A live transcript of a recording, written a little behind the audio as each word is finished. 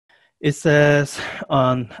It says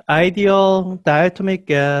on ideal diatomic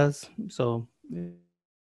gas. So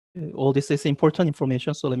all this is important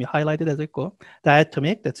information. So let me highlight it as I go.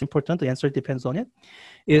 Diatomic, that's important. The answer depends on it.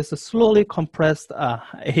 Is slowly compressed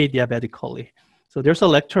adiabatically. So there's a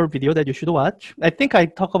lecture video that you should watch. I think I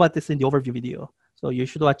talk about this in the overview video. So you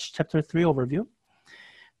should watch chapter 3 overview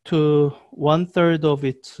to 1/3 of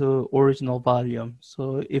its original volume.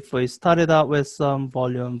 So if we started out with some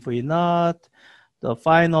volume V naught, the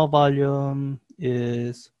final volume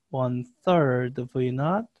is 1/3 V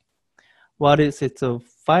naught. What is its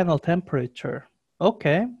final temperature?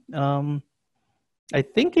 Okay. I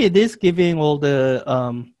think it is giving all the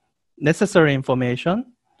necessary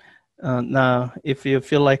information. Now, if you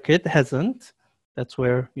feel like it hasn't, that's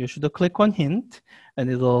where you should click on hint, and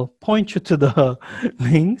it'll point you to the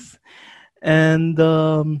links. And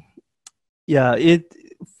yeah, it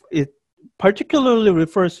particularly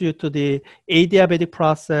refers you to the adiabatic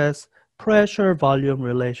process pressure volume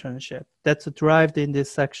relationship. That's derived in this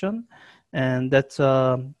section, and that's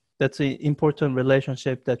an important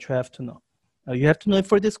relationship that you have to know. You have to know it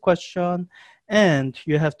for this question, and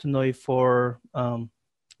you have to know it for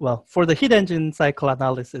well, for the heat engine cycle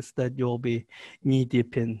analysis that you'll be knee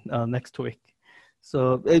deep in next week.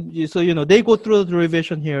 So, you know, they go through the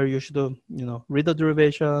derivation here. You should, you know, read the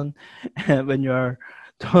derivation, and when you are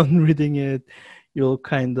done reading it, you'll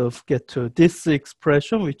kind of get to this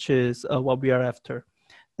expression, which is what we are after.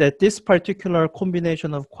 That this particular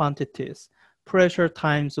combination of quantities, pressure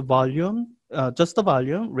times volume, just the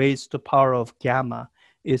volume raised to power of gamma,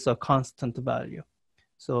 is a constant value.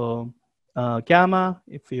 So gamma,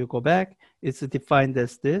 if you go back, is defined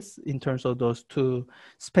as this in terms of those two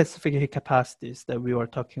specific heat capacities that we were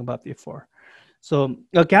talking about before. So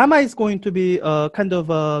gamma is going to be a kind of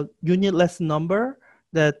a unitless number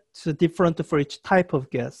that's different for each type of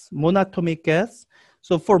gas. Monatomic gas.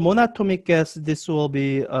 So for monatomic gas, this will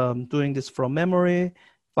be doing this from memory,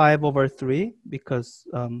 5/3, because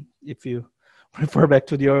if you refer back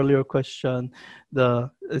to the earlier question, the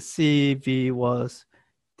CV was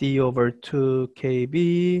D/2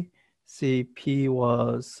 KB, CP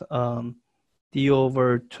was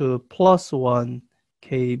D/2 plus 1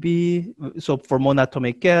 KB. So for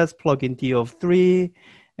monatomic gas, plug in D of 3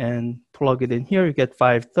 and plug it in here, you get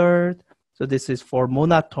 5/3. So this is for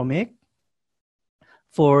monatomic.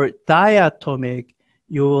 For diatomic,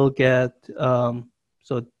 you will get,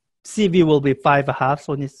 so CV will be 5/2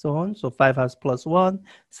 on its own. So 5/2 plus 1,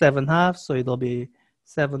 7/2. So it'll be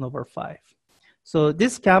 7/5. So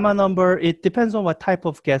this gamma number, it depends on what type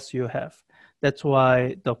of gas you have. That's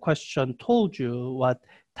why the question told you what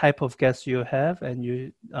type of gas you have, and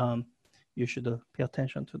you should pay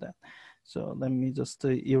attention to that. So let me just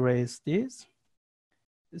erase this.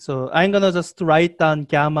 So I'm gonna just write down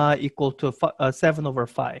gamma equal to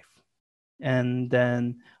 7/5, and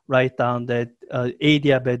then write down that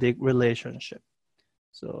adiabatic relationship.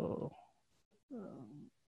 So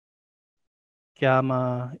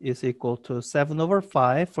gamma is equal to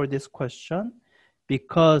 7/5 for this question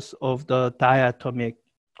because of the diatomic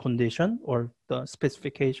condition or the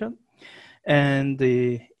specification. And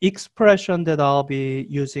the expression that I'll be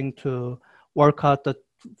using to work out the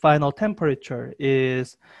final temperature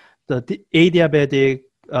is the adiabatic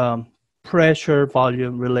pressure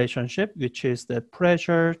volume relationship, which is that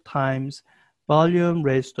pressure times volume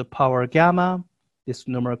raised to power gamma, this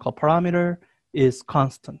numerical parameter, is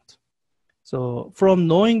constant. So from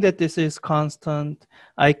knowing that this is constant,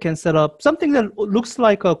 I can set up something that looks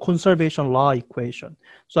like a conservation law equation.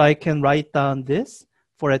 So I can write down this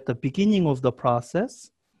for at the beginning of the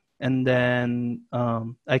process. And then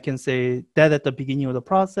I can say that at the beginning of the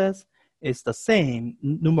process is the same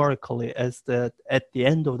numerically as that at the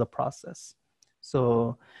end of the process.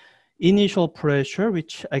 So initial pressure,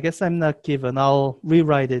 which I guess I'm not given, I'll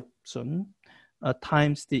rewrite it soon,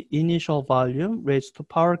 times the initial volume raised to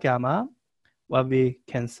power gamma. What we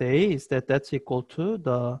can say is that that's equal to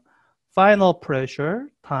the final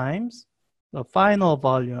pressure times the final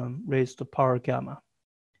volume raised to power gamma.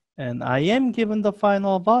 And I am given the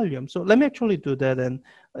final volume. So let me actually do that,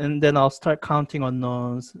 and then I'll start counting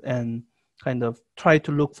unknowns and kind of try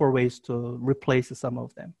to look for ways to replace some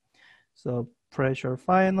of them. So pressure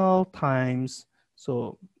final times,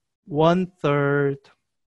 so 1/3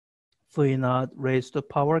 V naught raised to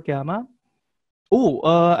power gamma. Oh,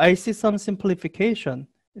 I see some simplification.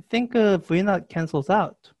 I think V naught cancels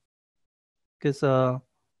out because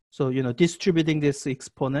so, you know, distributing this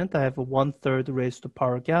exponent, I have 1/3 raised to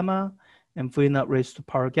power gamma and V naught raised to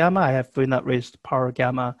power gamma. I have V naught raised to power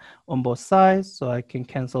gamma on both sides, so I can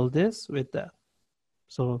cancel this with that.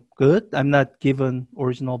 So good. I'm not given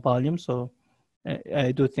original volume, so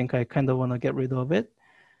I do think I kind of want to get rid of it.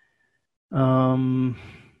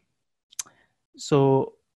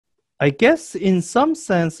 So I guess in some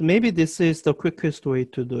sense, maybe this is the quickest way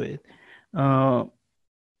to do it.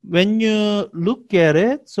 When you look at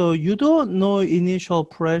it, so you don't know initial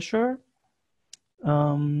pressure,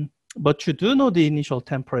 but you do know the initial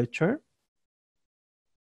temperature.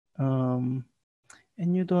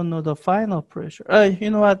 And you don't know the final pressure. You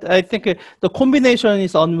know what? I think the combination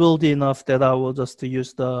is unwieldy enough that I will just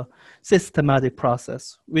use the systematic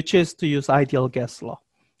process, which is to use ideal gas law.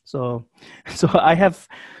 So I have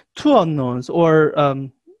two unknowns, or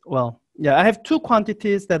I have two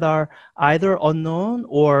quantities that are either unknown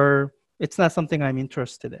or it's not something I'm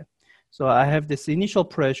interested in. So I have this initial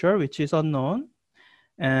pressure, which is unknown.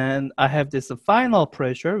 And I have this final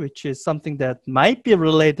pressure, which is something that might be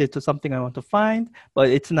related to something I want to find, but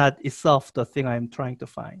it's not itself the thing I'm trying to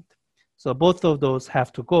find. So both of those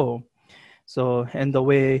have to go. So, and the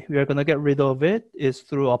way we are going to get rid of it is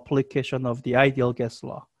through application of the ideal gas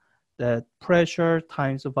law, that pressure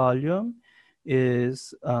times volume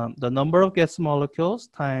is the number of gas molecules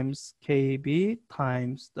times Kb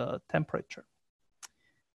times the temperature.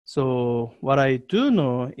 So what I do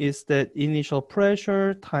know is that initial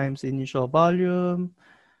pressure times initial volume,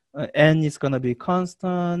 N is going to be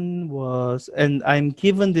constant, and I'm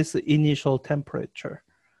given this initial temperature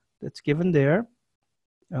that's given there.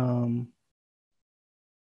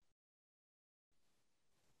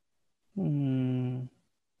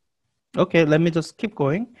 Okay, let me just keep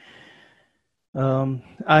going.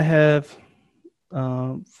 I have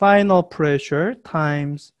final pressure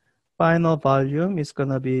times final volume is going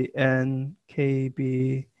to be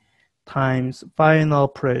NKB times final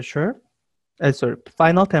pressure,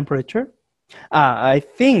 final temperature. I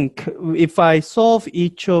think if I solve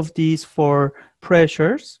each of these for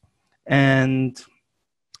pressures and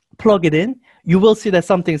plug it in, you will see that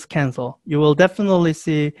something's cancel. You will definitely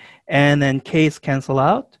see N and K's cancel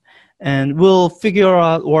out. And we'll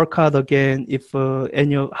work out again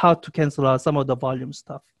how to cancel out some of the volume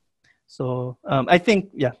stuff. So I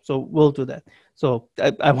think, so we'll do that. So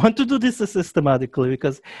I want to do this systematically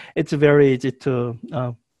because it's very easy to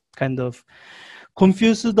kind of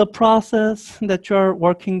confuse the process that you're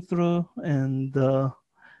working through. And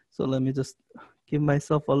so let me just give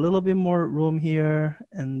myself a little bit more room here,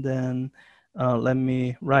 and then let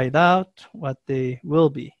me write out what they will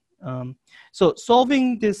be. So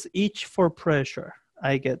solving this each for pressure,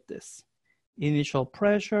 I get this. Initial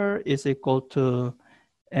pressure is equal to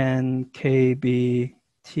NKB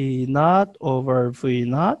T naught over V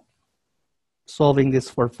naught. Solving this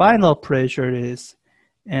for final pressure is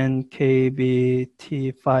NKB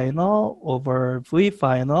T final over V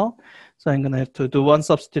final. So I'm going to have to do one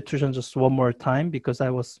substitution just one more time because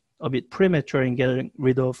I was a bit premature in getting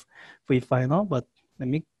rid of V final, but let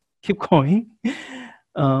me keep going.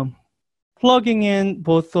 Plugging in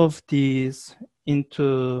both of these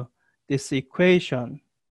into this equation,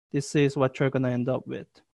 this is what you're going to end up with.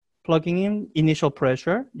 Plugging in initial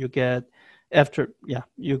pressure, you get N,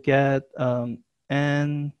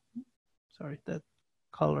 sorry, that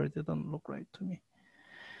color didn't look right to me.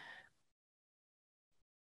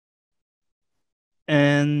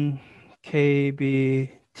 N KB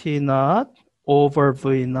T naught over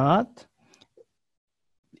V naught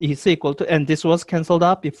is equal to, and this was canceled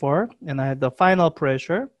out before, and I had the final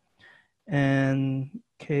pressure, and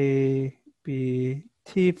KB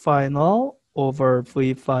T final over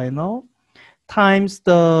V final times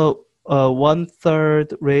the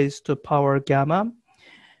 1/3 raised to power gamma.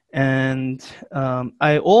 And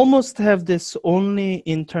I almost have this only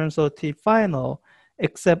in terms of T final,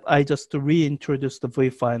 except I just reintroduce the V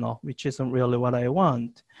final, which isn't really what I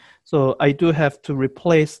want. So I do have to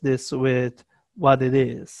replace this with what it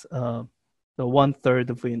is, the 1/3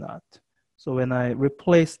 V naught. So when I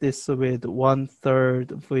replace this with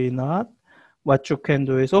 1/3 V naught, what you can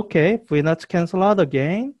do is, okay, V naught cancel out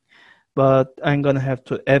again, but I'm going to have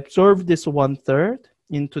to absorb this 1/3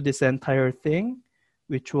 into this entire thing,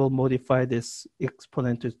 which will modify this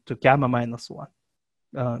exponent to gamma minus 1.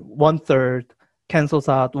 1/3 cancels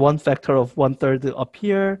out, one factor of 1/3 up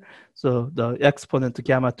here. So the exponent to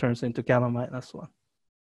gamma turns into gamma minus 1.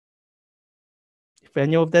 If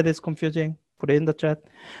any of that is confusing, put it in the chat.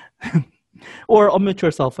 Or unmute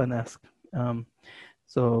yourself and ask. Some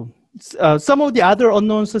of the other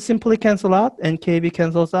unknowns simply cancel out, and KB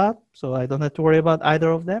cancels out, so I don't have to worry about either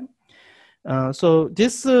of them. So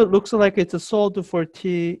this looks like it's solved for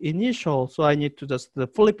T initial, so I need to just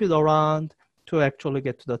flip it around to actually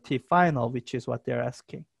get to the T final, which is what they're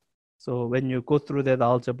asking. So when you go through that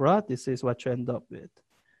algebra, this is what you end up with.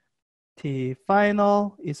 T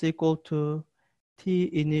final is equal to T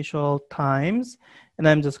initial times, and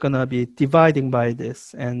I'm just gonna be dividing by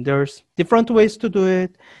this. And there's different ways to do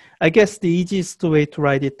it. I guess the easiest way to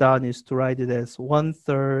write it down is to write it as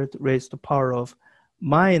 1/3 raised to the power of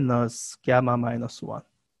minus gamma minus 1,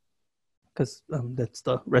 because that's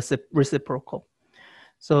the reciprocal.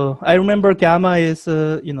 So I remember gamma is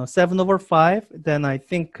 7/5. Then I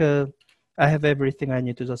think I have everything I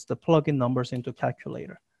need to just plug in numbers into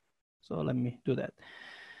calculator. So let me do that.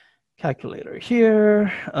 Calculator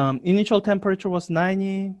here. Initial temperature was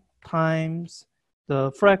 90 times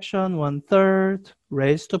the fraction 1/3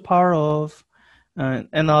 raised to the power of,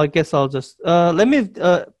 and I guess I'll just let me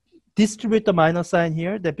distribute the minus sign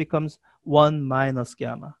here. That becomes 1 minus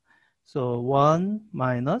gamma. So 1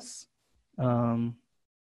 minus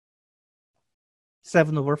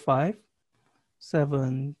 7/5.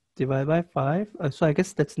 7 divided by 5. So I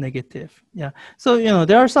guess that's negative. Yeah. So,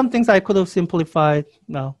 there are some things I could have simplified.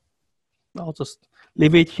 No, I'll just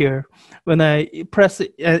leave it here. When I press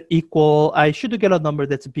equal, I should get a number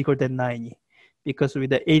that's bigger than 90, because with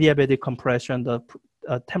the adiabatic compression, the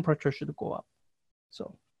temperature should go up.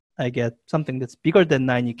 So I get something that's bigger than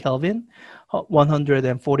 90 Kelvin,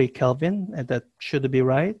 140 Kelvin, and that should be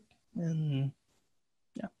right. And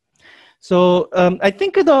so I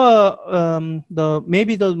think the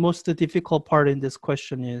maybe the most difficult part in this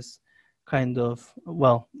question is kind of,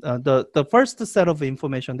 the first set of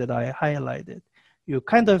information that I highlighted. You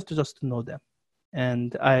kind of have to just know them,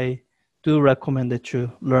 and I do recommend that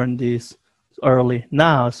you learn these early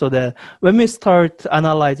now, so that when we start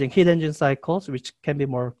analyzing heat engine cycles, which can be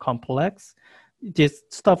more complex, this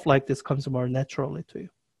stuff like this comes more naturally to you.